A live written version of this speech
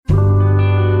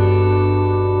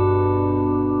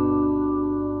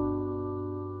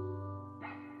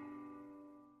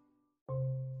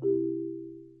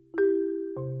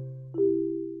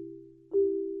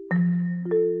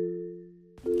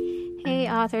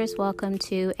authors. Welcome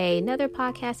to another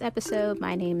podcast episode.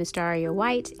 My name is Daria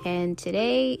White, and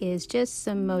today is just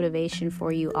some motivation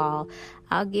for you all.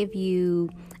 I'll give you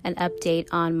an update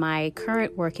on my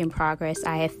current work in progress.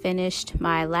 I have finished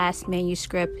my last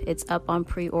manuscript. It's up on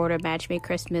pre-order, Match Made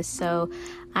Christmas. So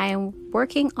I am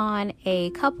working on a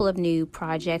couple of new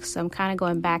projects. So I'm kind of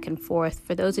going back and forth.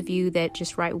 For those of you that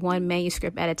just write one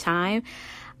manuscript at a time,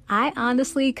 I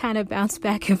honestly kind of bounce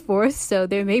back and forth. So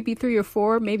there may be 3 or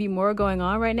 4, maybe more going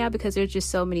on right now because there's just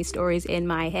so many stories in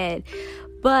my head.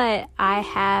 But I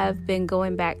have been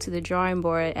going back to the drawing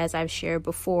board, as I've shared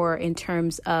before, in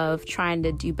terms of trying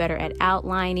to do better at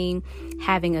outlining,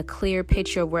 having a clear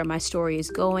picture of where my story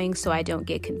is going so I don't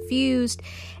get confused.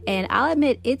 And I'll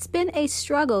admit it's been a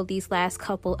struggle these last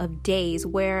couple of days,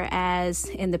 whereas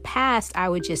in the past I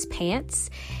would just pants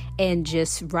and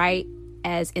just write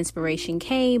as inspiration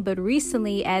came. But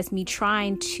recently, as me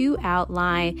trying to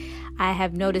outline, I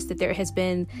have noticed that there has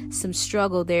been some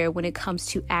struggle there when it comes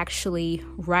to actually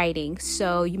writing.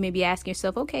 So you may be asking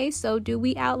yourself, okay, so do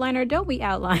we outline or don't we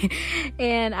outline?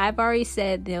 And I've already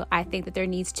said, I think that there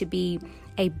needs to be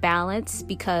a balance,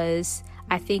 because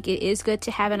I think it is good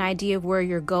to have an idea of where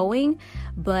you're going,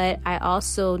 but I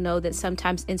also know that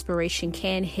sometimes inspiration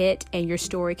can hit and your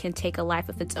story can take a life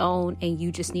of its own, and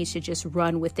you just need to just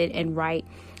run with it and write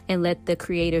and let the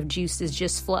creative juices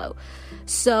just flow.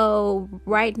 So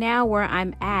right now where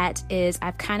I'm at is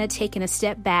I've kind of taken a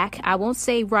step back. I won't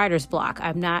say writer's block.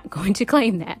 I'm not going to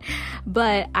claim that,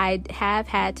 but I have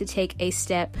had to take a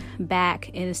step back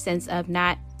in a sense of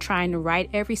not trying to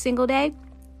write every single day,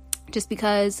 just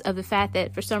because of the fact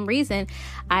that for some reason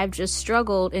I've just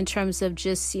struggled in terms of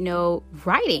just,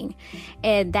 writing.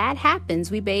 And that happens.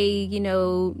 We may,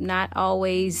 not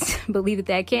always believe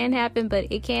that can happen, but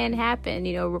it can happen.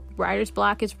 Writer's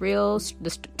block is real.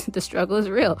 The struggle is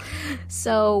real.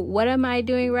 So what am I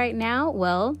doing right now?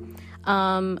 Well,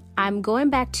 I'm going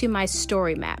back to my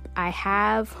story map. I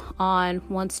have on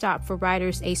One Stop for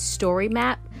Writers a story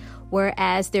map,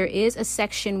 whereas there is a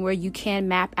section where you can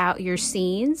map out your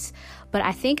scenes, but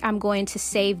I think I'm going to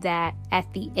save that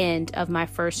at the end of my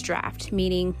first draft,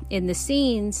 meaning in the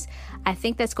scenes, I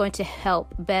think that's going to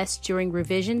help best during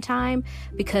revision time,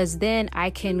 because then I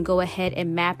can go ahead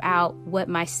and map out what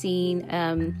my scene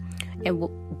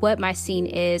what my scene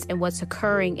is and what's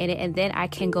occurring in it. And then I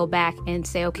can go back and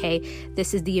say, okay,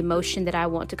 this is the emotion that I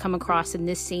want to come across in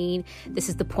this scene. This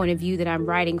is the point of view that I'm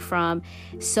writing from.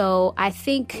 So I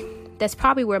think that's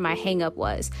probably where my hang up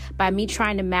was. By me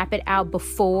trying to map it out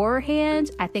beforehand,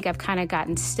 I think I've kind of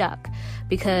gotten stuck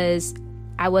because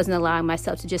I wasn't allowing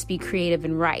myself to just be creative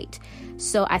and write.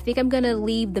 So I think I'm going to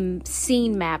leave the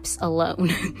scene maps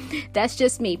alone. That's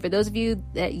just me. For those of you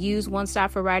that use One Stop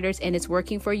for Writers and it's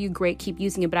working for you, great, keep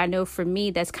using it. But I know for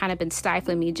me, that's kind of been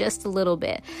stifling me just a little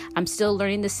bit. I'm still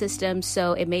learning the system,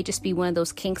 so it may just be one of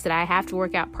those kinks that I have to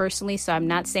work out personally. So I'm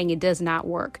not saying it does not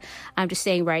work. I'm just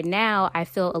saying right now, I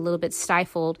feel a little bit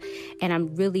stifled and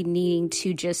I'm really needing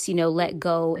to just, let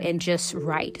go and just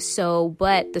write. So,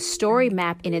 but the story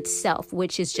map in itself,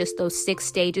 which is just those 6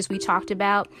 stages we talked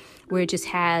about, where it just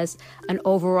has an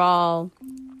overall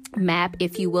map,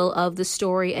 if you will, of the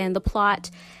story and the plot,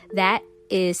 that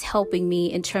is helping me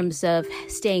in terms of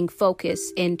staying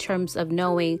focused, in terms of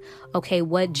knowing, okay,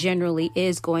 what generally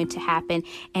is going to happen.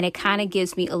 And it kind of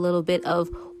gives me a little bit of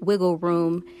wiggle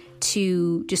room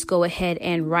to just go ahead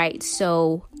and write.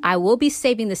 So I will be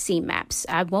saving the scene maps.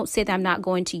 I won't say that I'm not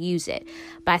going to use it,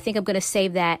 but I think I'm going to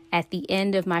save that at the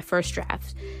end of my first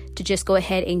draft to just go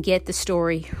ahead and get the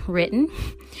story written.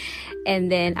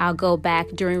 And then I'll go back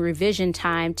during revision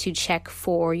time to check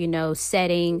for,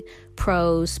 setting,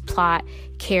 prose, plot,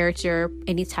 character,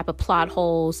 any type of plot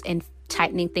holes, and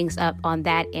tightening things up on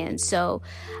that end. So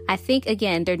I think,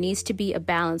 again, there needs to be a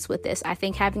balance with this. I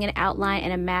think having an outline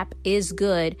and a map is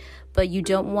good, but you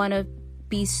don't want to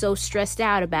be so stressed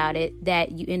out about it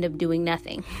that you end up doing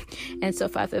nothing. And so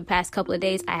for the past couple of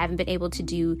days, I haven't been able to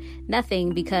do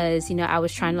nothing because, I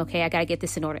was trying to, okay, I got to get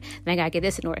this in order. Then I got to get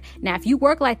this in order. Now, if you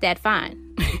work like that,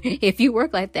 fine. If you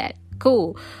work like that,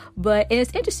 cool. And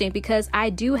it's interesting because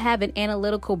I do have an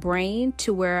analytical brain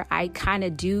to where I kind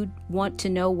of do want to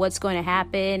know what's going to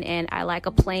happen and I like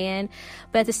a plan.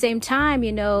 But at the same time,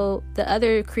 the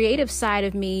other creative side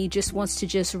of me just wants to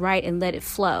just write and let it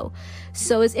flow.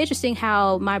 So it's interesting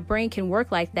how my brain can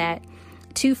work like that,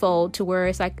 twofold, to where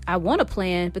it's like I want to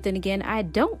plan, but then again, I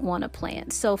don't want to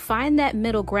plan. So find that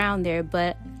middle ground there.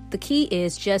 But the key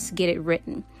is just get it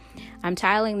written. I'm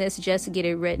titling this Just Get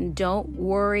It Written. Don't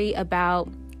worry about,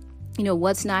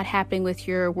 what's not happening with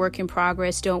your work in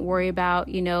progress. Don't worry about,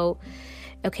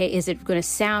 Okay, is it going to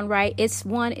sound right? It's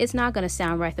not going to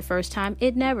sound right the first time.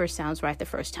 It never sounds right the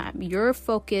first time. Your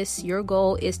focus, your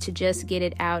goal is to just get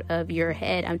it out of your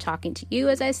head. I'm talking to you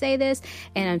as I say this,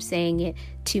 and I'm saying it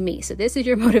to me. So this is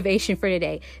your motivation for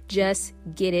today. Just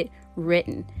get it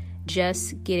written.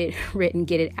 Just get it written,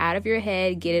 get it out of your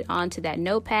head, get it onto that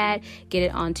notepad, get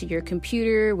it onto your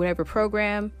computer, whatever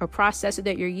program or processor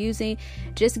that you're using.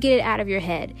 Just get it out of your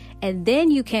head. And then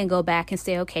you can go back and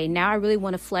say, okay, now I really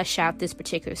want to flesh out this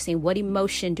particular scene. What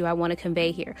emotion do I want to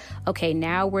convey here? Okay,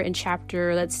 now we're in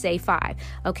chapter, let's say 5.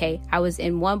 Okay, I was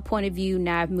in one point of view.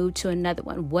 Now I've moved to another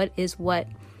one. What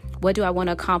do I want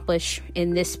to accomplish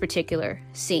in this particular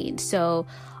scene? So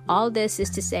all this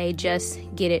is to say, just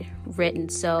get it written.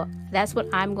 So that's what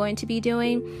I'm going to be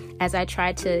doing as I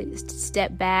try to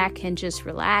step back and just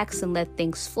relax and let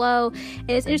things flow. And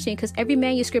it's interesting because every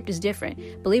manuscript is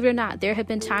different. Believe it or not, there have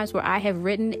been times where I have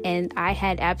written and I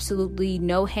had absolutely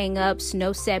no hang-ups,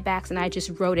 no setbacks, and I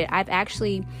just wrote it. I've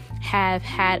actually have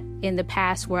had in the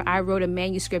past where I wrote a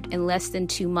manuscript in less than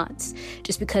 2 months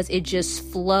just because it just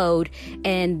flowed.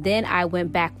 And then I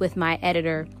went back with my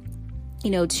editor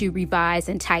to revise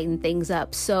and tighten things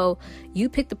up. So you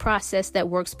pick the process that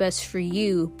works best for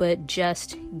you, but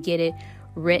just get it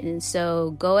written.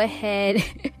 So go ahead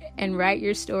and write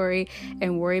your story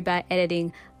and worry about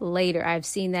editing later. I've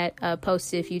seen that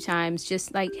posted a few times,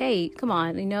 just like, hey, come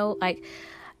on, like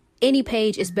any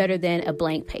page is better than a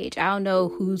blank page. I don't know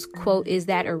whose quote is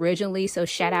that originally, so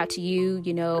shout out to you.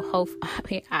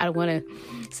 I don't want to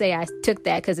say I took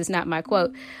that because it's not my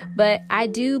quote, but I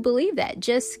do believe that.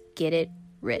 Just get it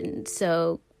written.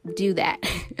 So do that.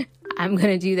 I'm going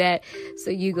to do that. So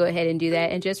you go ahead and do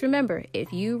that. And just remember,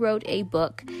 if you wrote a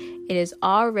book, it is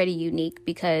already unique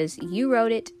because you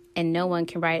wrote it and no one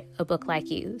can write a book like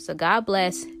you. So God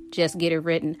bless. Just get it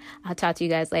written. I'll talk to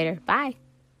you guys later. Bye.